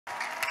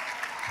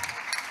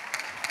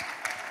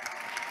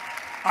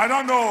I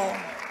don't know.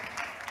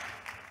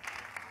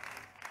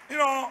 You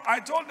know, I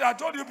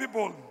told you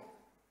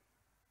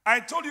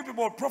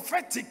people,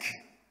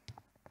 prophetic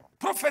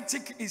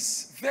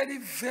is very,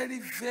 very,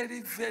 very,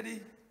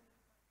 very,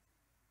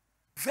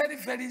 very,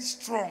 very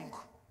strong.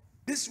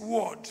 This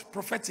word,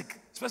 prophetic,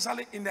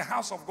 especially in the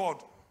house of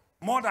God,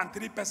 more than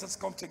 3 persons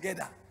come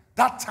together.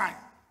 That time,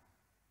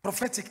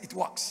 prophetic, it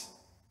works.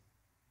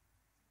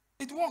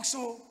 It works.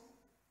 So,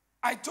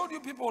 I told you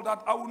people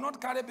that I will not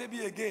carry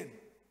baby again.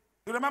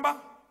 You remember?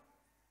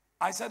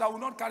 I said I will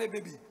not carry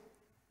baby.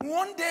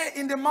 One day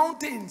in the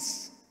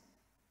mountains,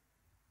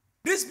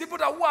 these people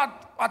that who had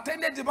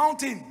attended the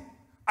mountain,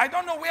 I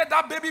don't know where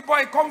that baby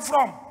boy come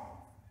from.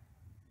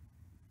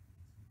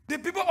 The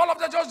people, all of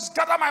them just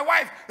gather my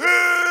wife.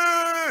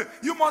 Hey,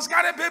 you must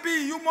carry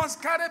baby. You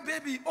must carry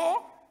baby.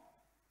 Oh,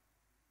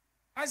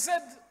 I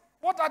said,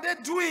 what are they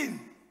doing?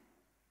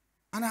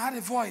 And I had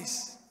a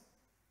voice.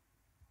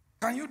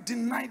 Can you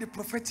deny the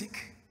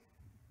prophetic?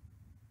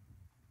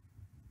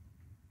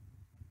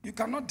 You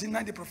cannot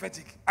deny the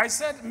prophetic. I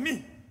said,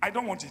 me, I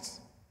don't want it.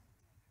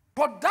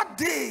 But that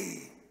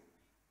day,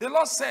 the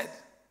Lord said,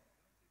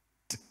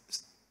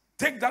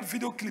 take that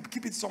video clip,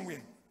 keep it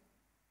somewhere.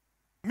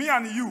 Me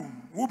and you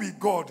will be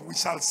God, we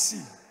shall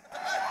see.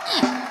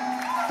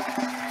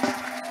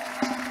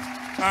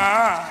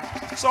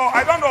 So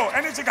I don't know,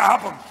 anything can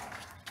happen.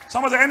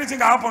 Somebody say anything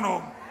can happen,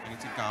 oh.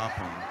 Anything can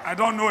happen. I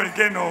don't know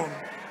again, oh.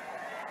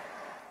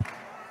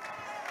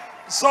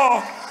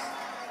 So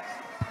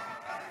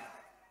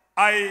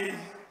I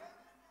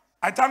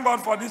thank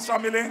God for this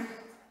family.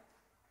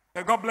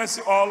 May God bless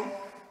you all.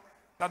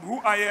 That who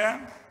I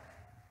am.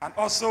 And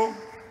also,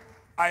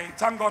 I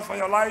thank God for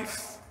your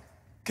life.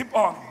 Keep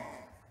on.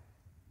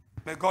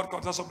 May God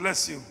also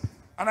bless you.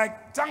 And I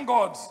thank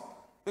God.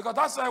 Because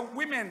that's why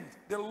women,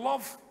 they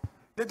love,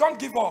 they don't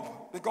give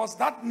up. Because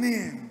that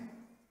name,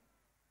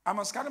 I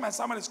must carry my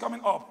sermon is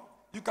coming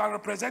up. You can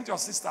represent your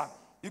sister.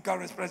 You can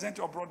represent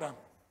your brother.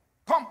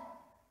 Come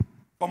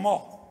for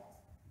more.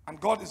 And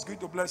God is going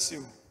to bless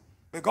you.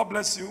 May God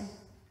bless you.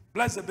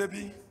 Bless the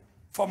baby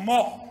for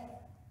more.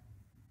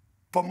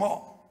 For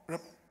more.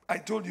 I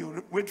told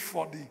you, wait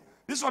for the.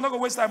 This one not going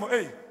to waste time.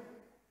 Hey.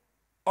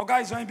 Oh,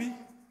 guys, maybe.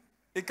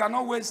 It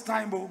cannot waste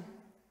time. Oh.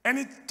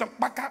 Any.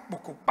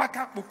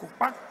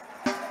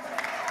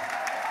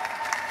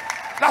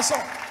 That's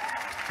all.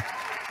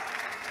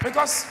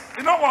 Because,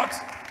 you know what?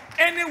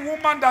 Any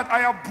woman that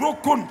I have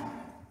broken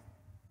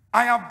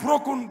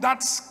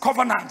that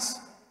covenant.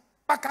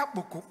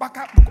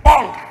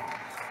 All.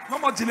 No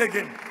more delay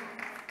again.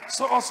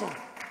 So also.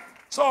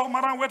 So,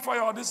 madam, wait for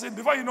your audition.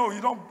 Before you know, you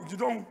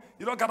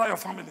don't gather your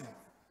family.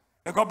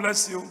 May God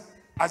bless you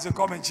as you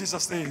come in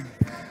Jesus' name.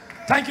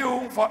 Thank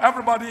you for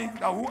everybody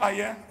who are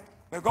here.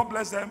 May God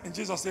bless them in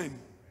Jesus' name.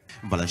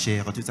 Voilà,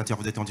 chers utilisateurs,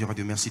 vous êtes en direct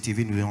de Merci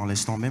TV. Nous avons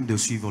l'instant même de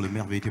suivre le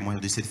merveilleux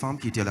témoignage de cette femme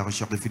qui était à la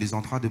recherche depuis des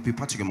entrailles depuis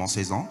pratiquement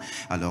 16 ans.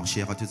 Alors,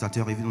 chers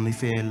utilisateurs, en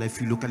effet, elle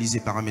fut localisée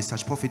par un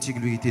message prophétique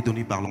lui a été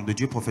donné par l'homme de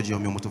Dieu, prophète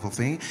Jérémie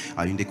Motofofin,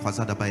 à une des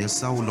croisades à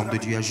Baessa où l'homme de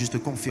Dieu a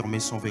juste confirmé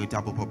son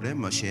véritable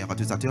problème. Chers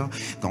utilisateurs,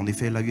 qu'en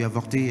effet, elle a eu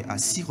avorté à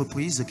 6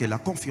 reprises, qu'elle a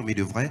confirmé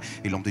de vrai.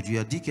 Et l'homme de Dieu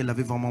a dit qu'elle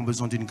avait vraiment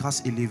besoin d'une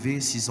grâce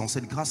élevée. Si sans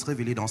cette grâce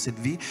révélée dans cette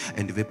vie,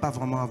 elle ne devait pas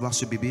vraiment avoir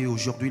ce bébé.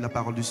 Aujourd'hui, la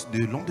parole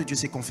de l'homme de Dieu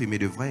s'est confirmée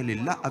de vrai. Elle est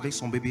là avec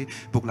son bébé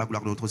pour la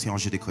gloire de notre Seigneur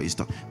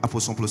Jésus-Christ.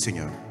 Applaudissons pour le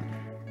Seigneur.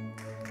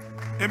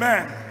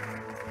 Amen.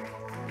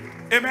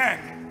 Amen.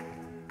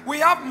 We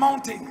have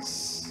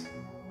mountains.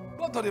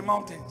 Go to the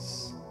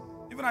mountains.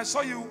 Even I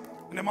saw you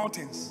in the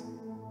mountains.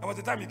 There was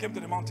the time you came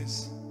to the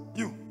mountains.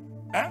 You.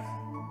 Eh?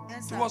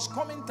 Yes, sir. It was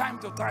coming time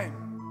to time.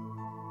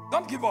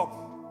 Don't give up.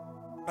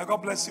 May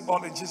God bless you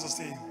all in Jesus'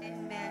 name.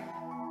 Amen.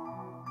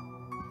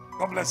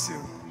 God bless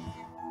you.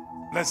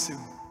 Bless you.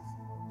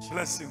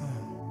 Bless you.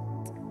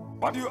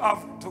 What do you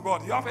have to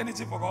God? Do you have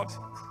anything for God?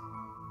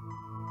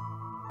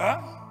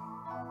 Huh?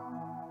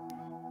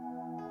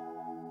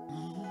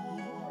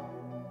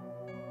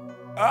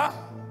 Huh?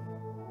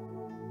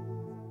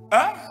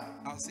 Huh?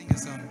 I'll sing a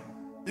song.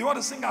 You want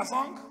to sing a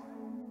song?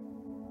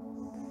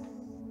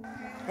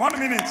 1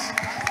 minute.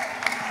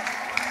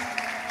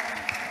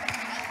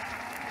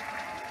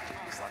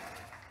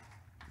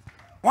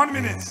 One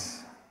minute.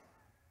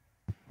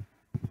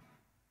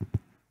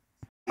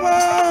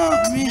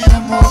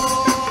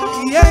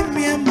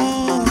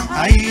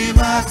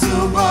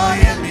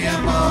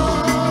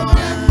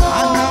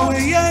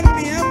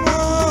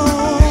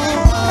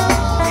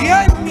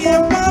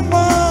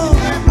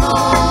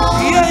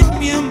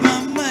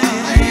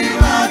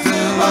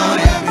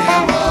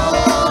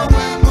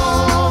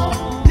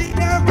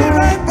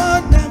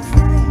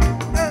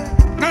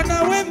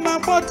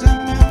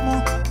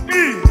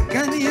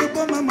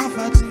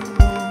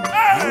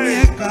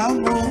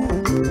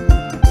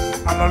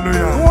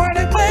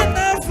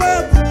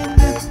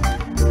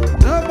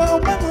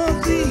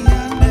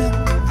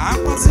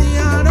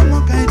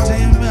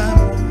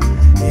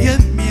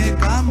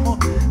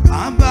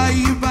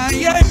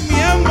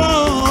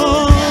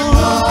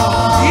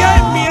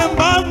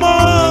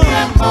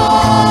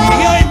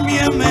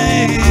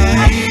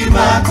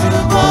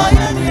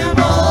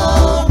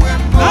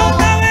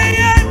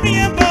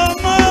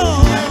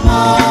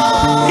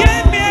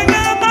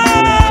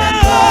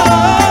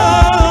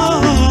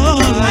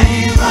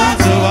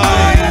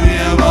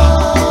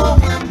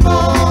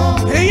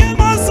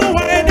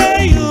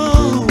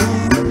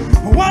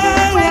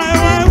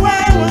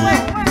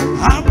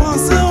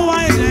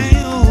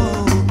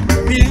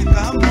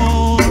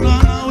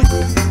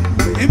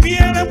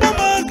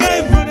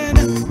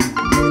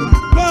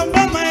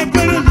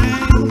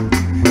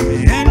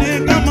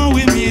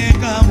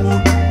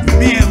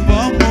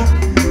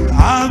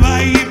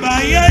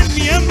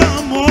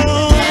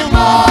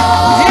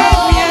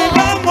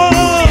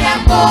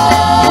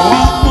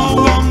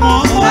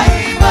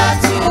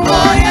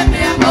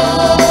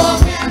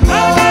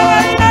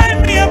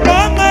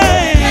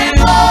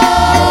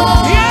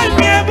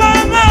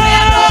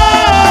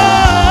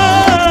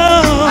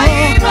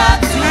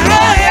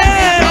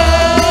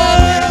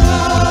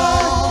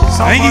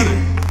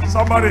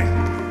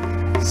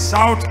 somebody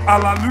shout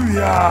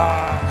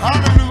hallelujah.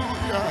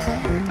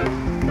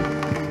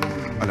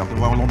 Alors nous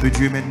voyons l'homme de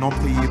Dieu maintenant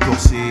prier pour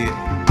ces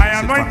I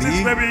anoint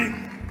this familles. baby.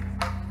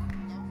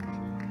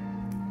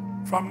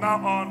 From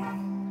now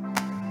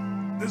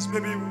on, this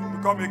baby will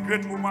become a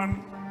great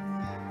woman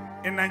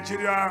in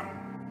Nigeria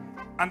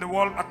and the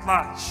world at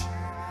large.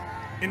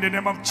 In the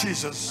name of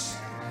Jesus,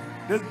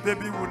 this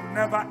baby will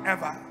never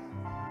ever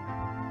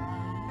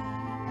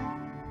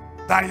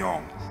die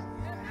young.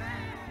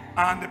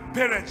 And the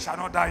parents shall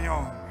not die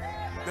young.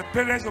 The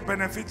parents will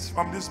benefit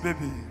from this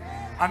baby,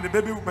 and the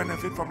baby will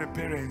benefit from the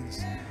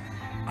parents.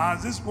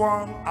 As this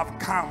one have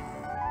come,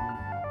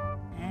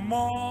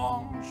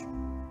 more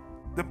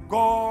the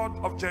God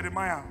of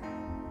Jeremiah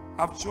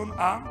have shown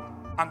her,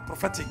 and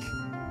prophetic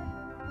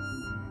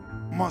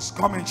must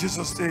come in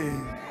Jesus'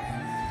 name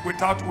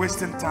without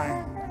wasting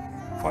time.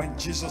 For in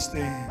Jesus'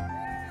 name,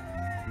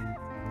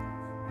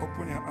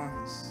 open your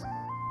hands.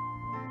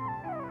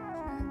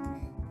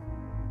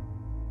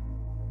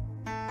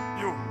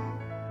 You,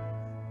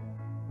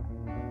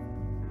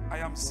 I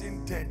am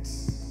seeing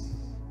death.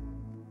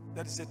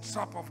 There is a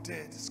trap of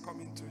death is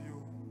coming to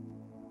you.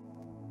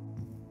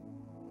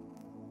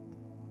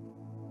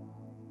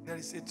 There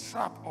is a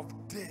trap of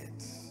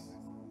death.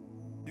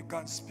 You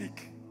can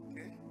speak.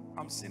 Okay?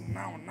 I'm saying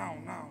now.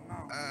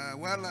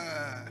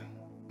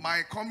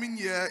 My coming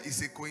here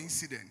is a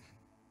coincidence.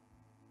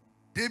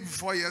 Day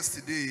before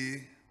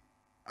yesterday,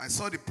 I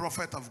saw the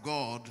prophet of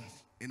God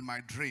in my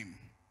dream.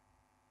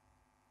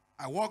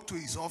 I walked to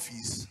his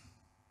office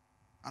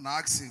and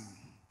asked him,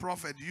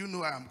 "Prophet, do you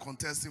know I am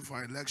contesting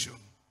for election?"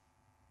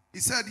 He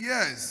said,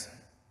 "Yes,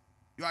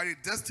 you are a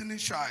destiny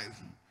child,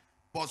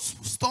 but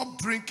stop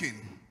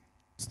drinking,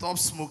 stop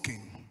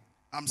smoking.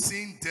 I'm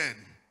seeing dead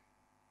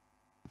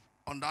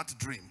on that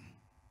dream."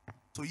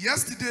 So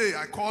yesterday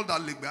I called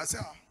Aligbe. I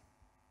said,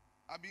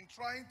 "I've been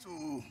trying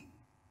to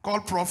call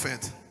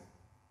prophet,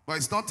 but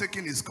it's not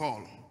taking his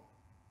call."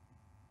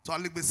 So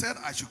Aligbe said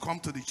I should come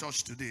to the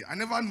church today. I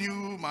never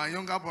knew my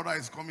younger brother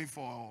is coming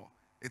for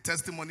a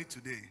testimony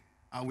today,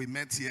 and we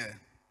met here.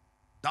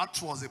 That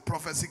was a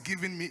prophecy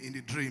given me in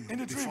the dream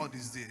before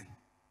this day.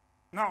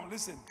 Now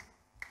listen.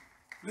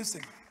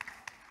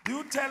 Do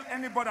you tell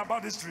anybody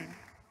about this dream?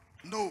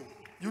 No.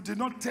 You did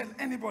not tell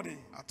anybody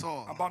at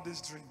all about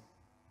this dream.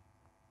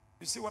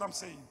 You see what I'm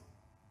saying?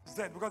 It's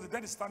dead because the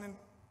dead is standing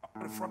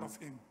in front of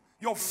him.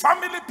 Your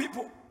family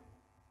people,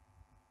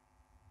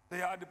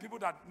 they are the people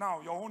that now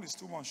your own is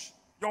too much.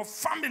 Your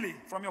family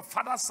from your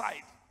father's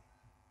side,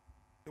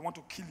 they want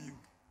to kill you.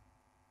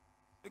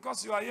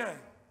 Because you are here,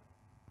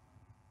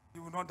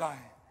 you will not die.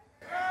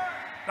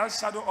 That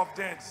shadow of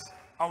death,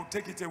 I will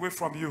take it away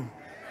from you.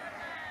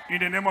 In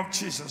the name of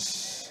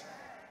Jesus.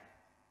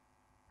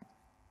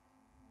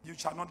 You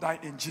shall not die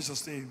in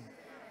Jesus' name.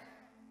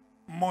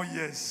 More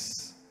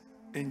years.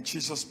 In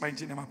Jesus'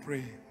 mighty name I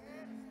pray.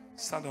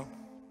 Stand up.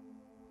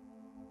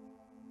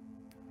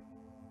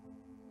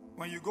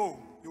 When you go,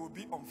 you will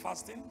be on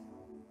fasting.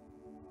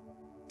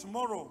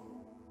 Tomorrow,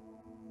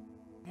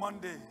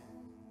 Monday,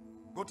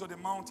 go to the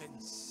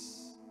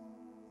mountains.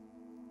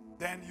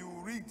 Then you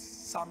read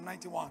Psalm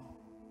 91,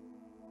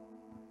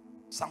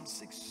 Psalm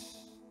 6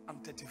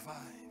 and 35.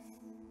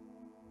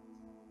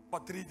 For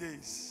 3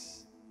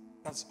 days.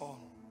 That's all.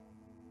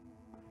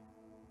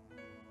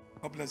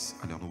 God bless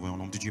you. Alors nous voyons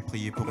l'homme de Dieu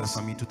prier pour la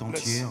famille tout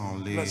entière en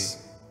les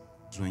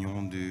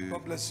joignant de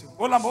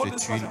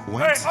cette huile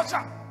ouate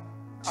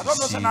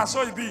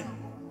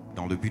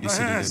dans le but de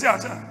célébrer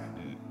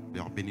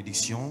leur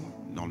bénédiction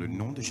dans le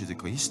nom de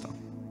Jésus-Christ.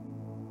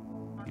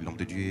 L'homme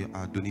de Dieu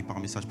a donné par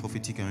message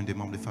prophétique à un des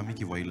membres de famille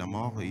qui voyait la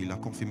mort et il a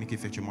confirmé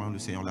qu'effectivement le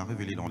Seigneur l'a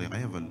révélé dans les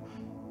rêves.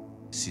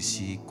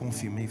 Ceci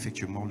confirmait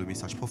effectivement le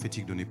message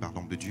prophétique donné par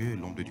l'homme de Dieu.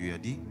 L'homme de Dieu a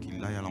dit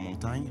qu'il aille à la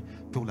montagne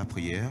pour la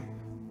prière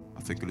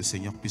afin que le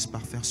Seigneur puisse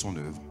parfaire son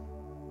œuvre.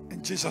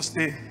 In Jesus'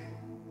 name.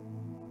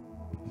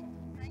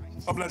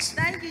 God bless you.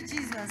 Thank you,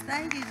 Jesus.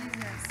 Thank you,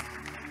 Jesus.